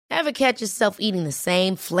Ever catch yourself eating the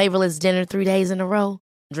same flavorless dinner 3 days in a row?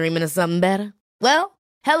 Dreaming of something better? Well,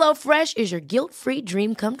 HelloFresh is your guilt-free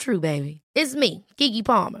dream come true, baby. It's me, Keke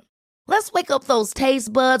Palmer. Let's wake up those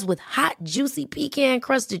taste buds with hot, juicy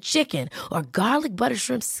pecan-crusted chicken or garlic butter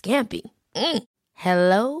shrimp scampi.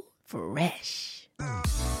 Hello Fresh.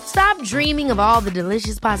 Stop dreaming of all the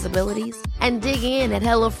delicious possibilities and dig in at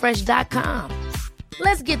HelloFresh.com.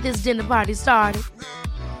 Let's get this dinner party started.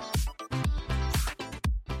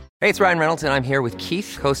 Hey, it's Ryan Reynolds, and I'm here with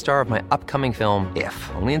Keith, co-star of my upcoming film,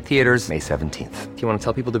 If, only in theaters May 17th. Do you want to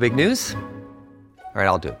tell people the big news? All right,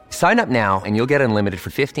 I'll do it. Sign up now and you'll get unlimited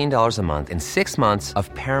for $15 a month and 6 months of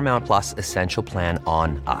Paramount Plus Essential Plan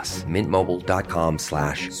on us.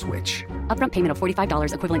 MintMobile.com/switch. Upfront payment of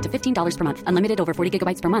 $45 equivalent to $15 per month. Unlimited over 40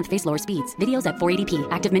 gigabytes per month. Face lower speeds. Videos at 480p.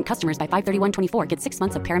 Active Mint customers by 531.24 get 6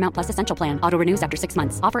 months of Paramount Plus Essential Plan. Auto renews after 6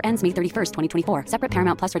 months. Offer ends May 31st, 2024. Separate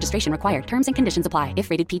Paramount Plus registration required. Terms and conditions apply if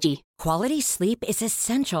rated PG. Quality sleep is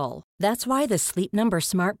essential. That's why the Sleep Number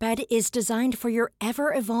Smart Bed is designed for your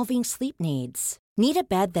ever-evolving sleep needs. Need a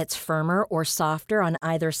bed that's firmer or softer on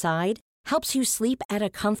either side? Helps you sleep at a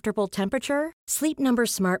comfortable temperature? Sleep Number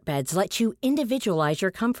Smart Beds let you individualize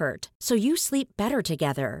your comfort, so you sleep better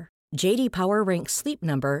together. J.D. Power ranks Sleep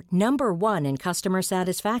Number #1 in customer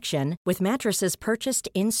satisfaction with mattresses purchased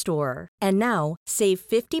in-store. And now, save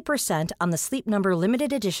 50% on the Sleep Number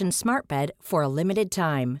Limited Edition Smart Bed for a limited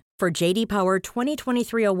time. For J.D. Power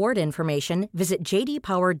 2023 award information, visit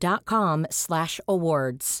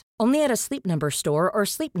jdpower.com/awards. Only at a Sleep Number store or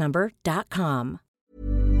sleepnumber.com.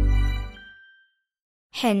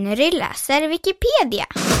 Henry läser Wikipedia.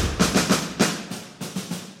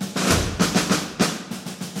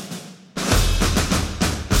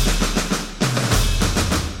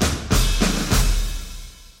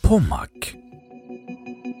 Pommac.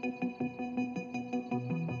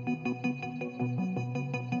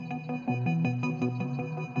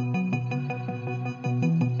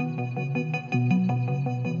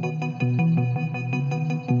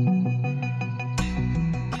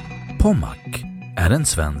 Pommac är en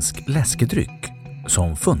svensk läskedryck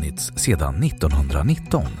som funnits sedan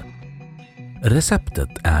 1919. Receptet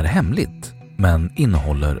är hemligt men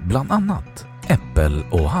innehåller bland annat äppel-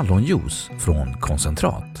 och hallonjuice från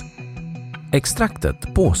koncentrat.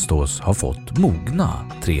 Extraktet påstås ha fått mogna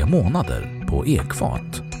 3 månader på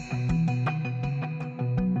ekfat.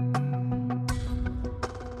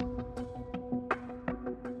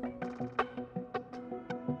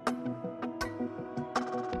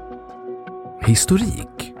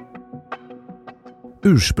 Historik.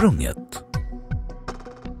 Ursprunget.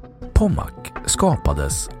 Pommac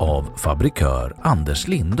skapades av fabrikör Anders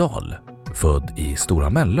Lindahl, född i Stora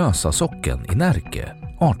Mellösa socken i Närke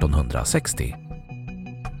 1860.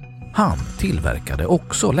 Han tillverkade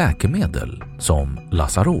också läkemedel som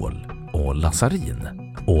Lazarol och Lazarin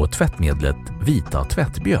och tvättmedlet Vita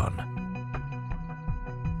tvättbjörn.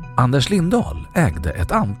 Anders Lindahl ägde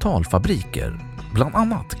ett antal fabriker, bland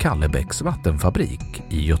annat Kallebäcks vattenfabrik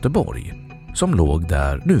i Göteborg, som låg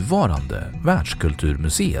där nuvarande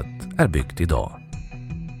Världskulturmuseet är byggt idag.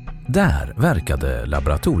 Där verkade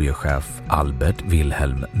laboratoriechef Albert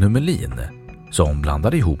Wilhelm Numelin, som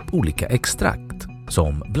blandade ihop olika extrakt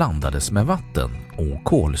som blandades med vatten och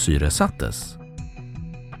kolsyresattes.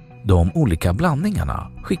 De olika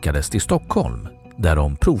blandningarna skickades till Stockholm där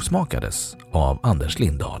de provsmakades av Anders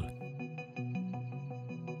Lindahl.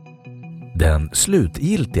 Den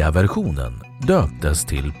slutgiltiga versionen döptes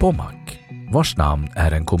till Pommac, vars namn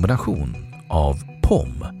är en kombination av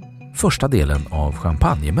Pom, första delen av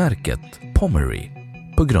champagnemärket Pommery,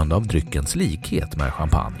 på grund av dryckens likhet med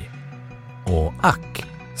champagne, och Ac,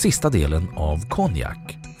 sista delen av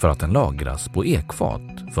konjak, för att den lagras på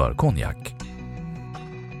ekfat för konjak.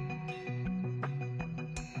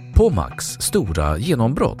 Pommacs stora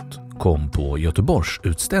genombrott kom på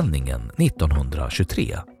Göteborgsutställningen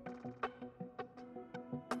 1923.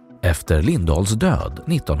 Efter Lindahls död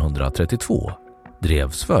 1932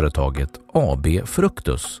 drevs företaget AB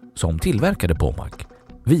Fructus, som tillverkade Pommac,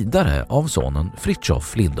 vidare av sonen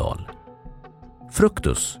Fritjof Lindahl.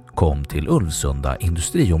 Fructus kom till Ulvsunda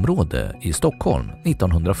industriområde i Stockholm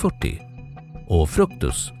 1940 och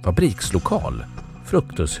Fructus fabrikslokal,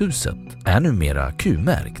 Fructushuset, är numera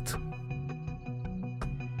Q-märkt.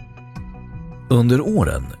 Under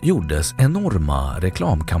åren gjordes enorma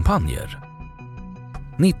reklamkampanjer.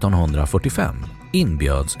 1945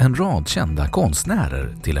 inbjöds en rad kända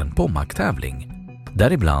konstnärer till en Pommac-tävling,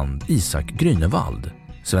 däribland Isak Grünewald,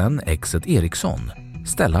 Sven Exet Eriksson,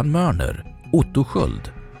 Stellan Mörner, Otto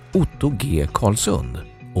Sköld, Otto G. Karlsund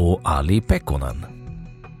och Ali Pekkonen.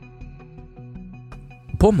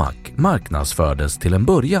 Pommac marknadsfördes till en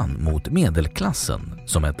början mot medelklassen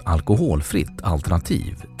som ett alkoholfritt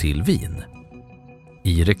alternativ till vin.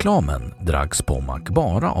 I reklamen dracks Pommac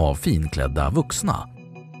bara av finklädda vuxna.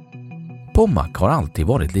 Pommac har alltid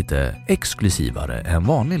varit lite exklusivare än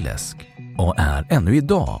vanlig läsk och är ännu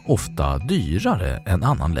idag ofta dyrare än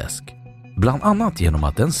annan läsk. Bland annat genom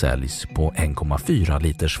att den säljs på 1,4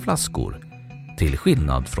 liters flaskor till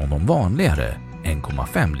skillnad från de vanligare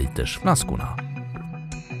 1,5 liters flaskorna.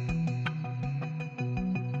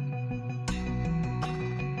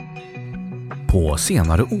 På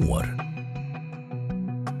senare år.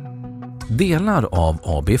 Delar av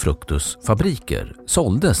AB Fructus fabriker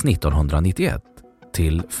såldes 1991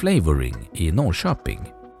 till Flavoring i Norrköping,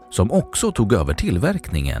 som också tog över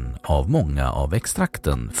tillverkningen av många av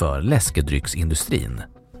extrakten för läskedrycksindustrin.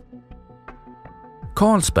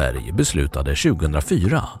 Carlsberg beslutade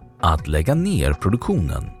 2004 att lägga ner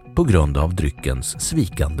produktionen på grund av dryckens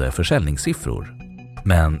svikande försäljningssiffror.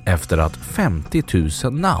 Men efter att 50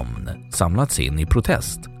 000 namn samlats in i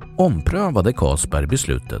protest omprövade Carlsberg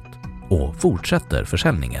beslutet och fortsätter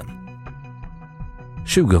försäljningen.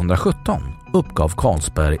 2017 uppgav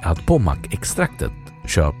Carlsberg att Pommac-extraktet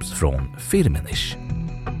köps från Firmenich.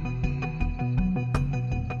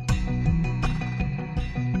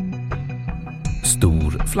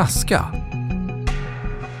 Stor flaska.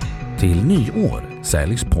 Till nyår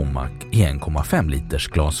säljs Pommac i 1,5 liters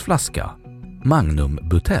glasflaska, Magnum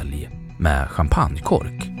butelj med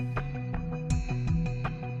champagnekork.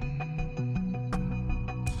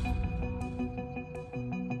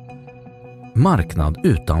 Marknad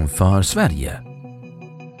utanför Sverige.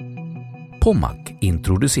 Pommac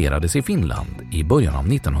introducerades i Finland i början av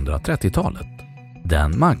 1930-talet.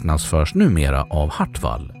 Den marknadsförs numera av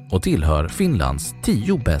Hartwall och tillhör Finlands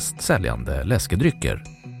 10 bäst säljande läskedrycker.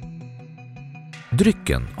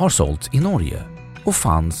 Drycken har sålts i Norge och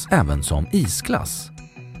fanns även som isglass,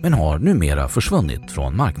 men har numera försvunnit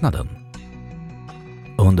från marknaden.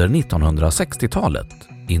 Under 1960-talet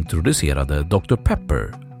introducerade Dr.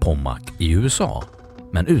 Pepper Pommac i USA,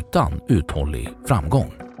 men utan uthållig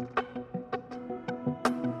framgång.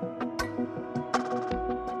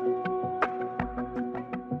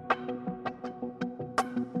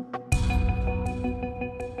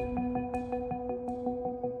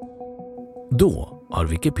 Då har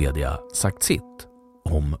Wikipedia sagt sitt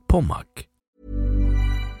om Pommac.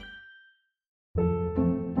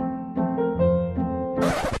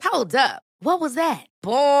 Hold up. What was that?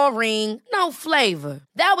 Boring. No flavor.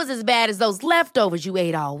 That was as bad as those leftovers you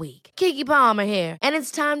ate all week. Keke Palmer here, and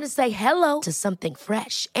it's time to say hello to something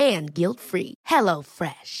fresh and guilt-free. Hello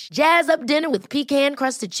Fresh. Jazz up dinner with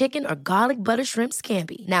pecan-crusted chicken or garlic butter shrimp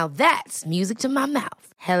scampi. Now that's music to my mouth.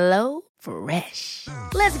 Hello Fresh.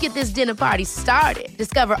 Let's get this dinner party started.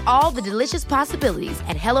 Discover all the delicious possibilities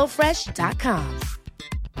at hellofresh.com.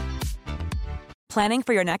 Planning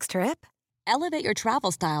for your next trip? Elevate your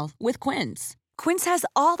travel style with Quince. Quince has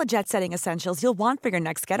all the jet-setting essentials you'll want for your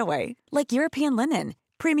next getaway, like European linen,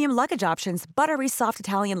 premium luggage options, buttery soft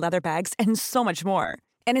Italian leather bags, and so much more.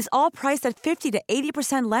 And is all priced at 50 to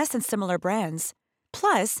 80% less than similar brands.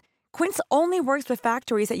 Plus, Quince only works with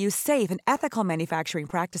factories that use safe and ethical manufacturing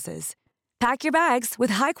practices. Pack your bags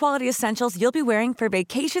with high-quality essentials you'll be wearing for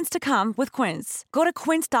vacations to come with Quince. Go to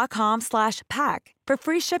quince.com/pack for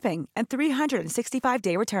free shipping and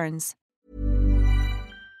 365-day returns.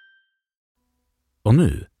 Och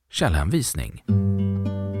nu källhänvisning.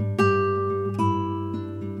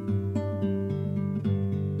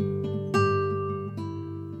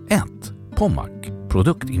 1. Pommac.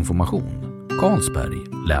 Produktinformation. Carlsberg.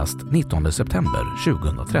 Läst 19 september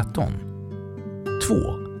 2013. 2.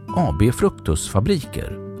 AB Fructus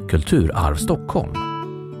fabriker. Kulturarv Stockholm.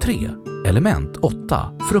 3. Element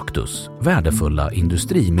 8. Fructus. Värdefulla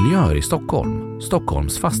industrimiljöer i Stockholm.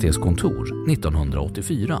 Stockholms fastighetskontor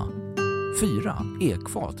 1984. 4.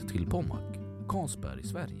 Ekfat till Pommac. Carlsberg,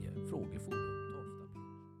 Sverige.